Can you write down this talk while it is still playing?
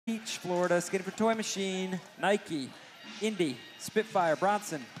Beach, Florida, skating for Toy Machine, Nike, Indy, Spitfire,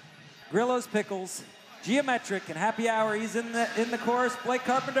 Bronson, Grillo's Pickles, Geometric, and Happy Hour. He's in the chorus. Blake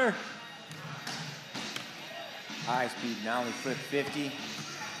Carpenter. High speed nollie flip 50.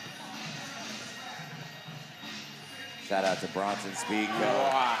 Shout out to Bronson Speed Co.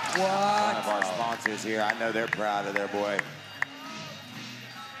 What? One of our sponsors here. I know they're proud of their boy.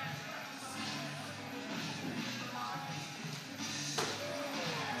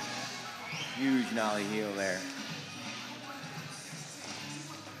 Huge nollie heel there.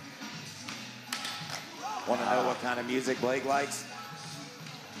 Want to know what kind of music Blake likes?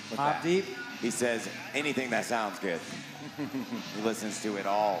 Mobb Deep. He says anything that sounds good. He listens to it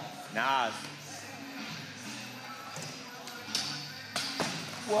all. Nas.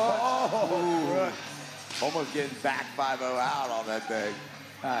 Whoa! Almost getting back 5-0 out on that thing.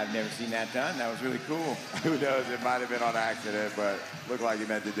 I've never seen that done. That was really cool. Who knows? It might have been on accident, but looked like he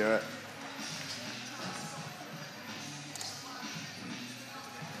meant to do it.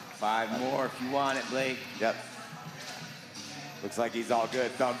 5 more if you want it, Blake. Yep. Looks like he's all good.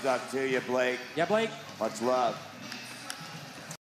 Thumbs up to you, Blake. Yeah, Blake. Much love.